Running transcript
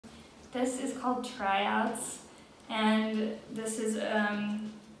This is called Tryouts, and this is,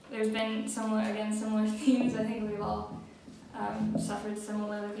 there's been similar themes. I think we've all suffered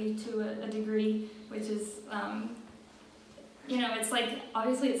similarly to a degree, which is, you know, it's like,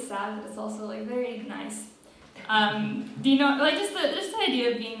 obviously it's sad, but it's also like very nice. Do you know, like just the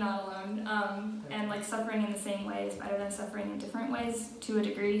idea of being not alone, and like suffering in the same way is better than suffering in different ways to a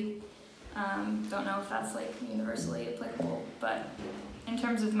degree. Don't know if that's like universally applicable, but in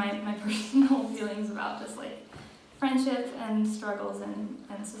terms of my personal feelings about just like friendship and struggles and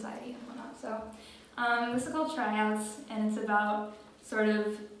society and whatnot. So this is called Tryouts, and it's about sort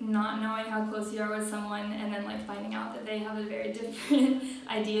of not knowing how close you are with someone and then like finding out that they have a very different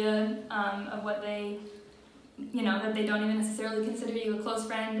idea of what they, you know, that they don't even necessarily consider you a close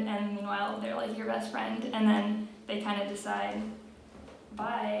friend, and meanwhile they're like your best friend, and then they kind of decide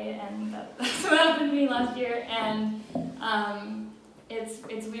bye, and that's what happened to me last year. And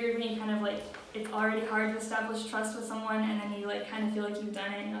it's weird when you kind of like, it's already hard to establish trust with someone, and then you like kind of feel like you've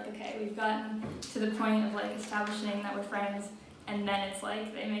done it, and you're like, okay, we've gotten to the point of like establishing that we're friends, and then it's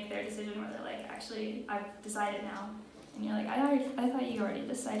like they make their decision where they're like, actually, I've decided now. And you're like, I thought you already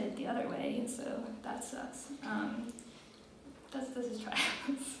decided the other way, and so that sucks. This is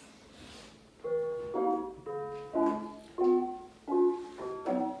Tryouts.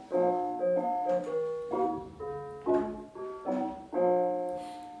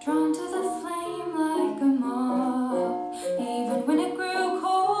 Drawn to the flame like a moth, even when it grew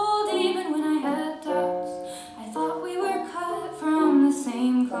cold, even when I had doubts. I thought we were cut from the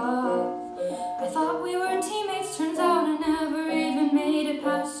same cloth. I thought we were teammates, turns out I never even made it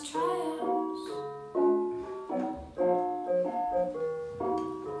past tryouts.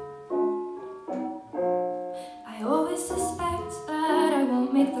 I always suspect that I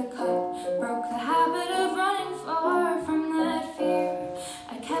won't make the cut, broke the habit of running far from that fear.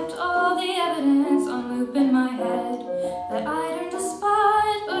 I kept all the evidence on loop in my head, that I'd earned a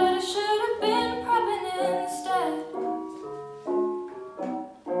spot, but I should have been prepping instead.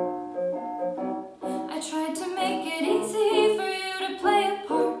 I tried to make it easy for you to play a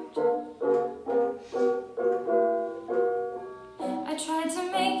part. I tried to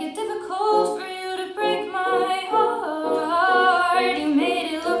make it difficult for you to break my heart. You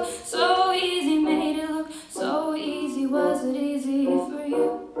made it look so easy, made it look so easy. Was it easy for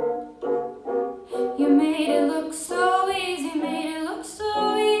you? You made it look so easy, made it look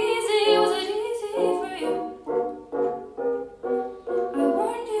so easy. Was it easy for you? I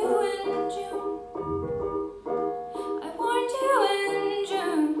warned you in June. I warned you in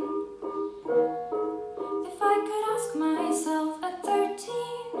June. If I could ask myself at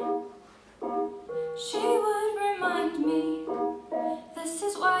 13, she would remind me, this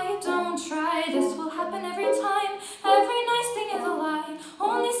is why you don't try. This will happen every time. Every nice thing is a lie.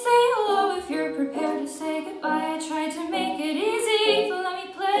 Only say hello if you're prepared to say goodbye. I tried to make it easy, so let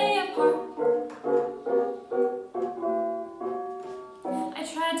me play a part. I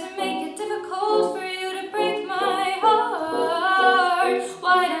tried to make it difficult for you to break my heart.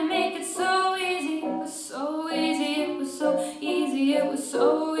 Why'd I make it so easy? It was so easy, it was so easy, it was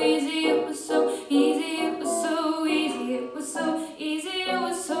so easy, it was so easy, it was so easy, it was so easy, it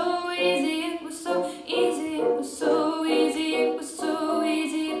was so easy, it was so easy, it was so easy, it was so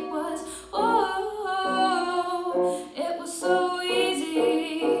easy, it was, oh, it was so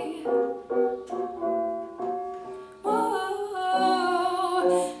easy.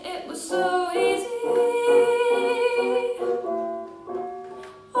 Whoa, it was so easy.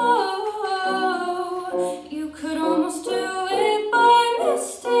 Oh, you could almost do it by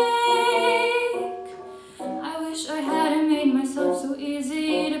mistake. I wish I hadn't made myself so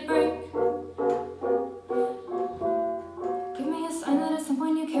easy to break. Give me a sign that at some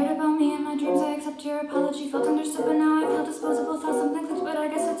point you cared about me and my dreams. I accept your apology, felt understood, but now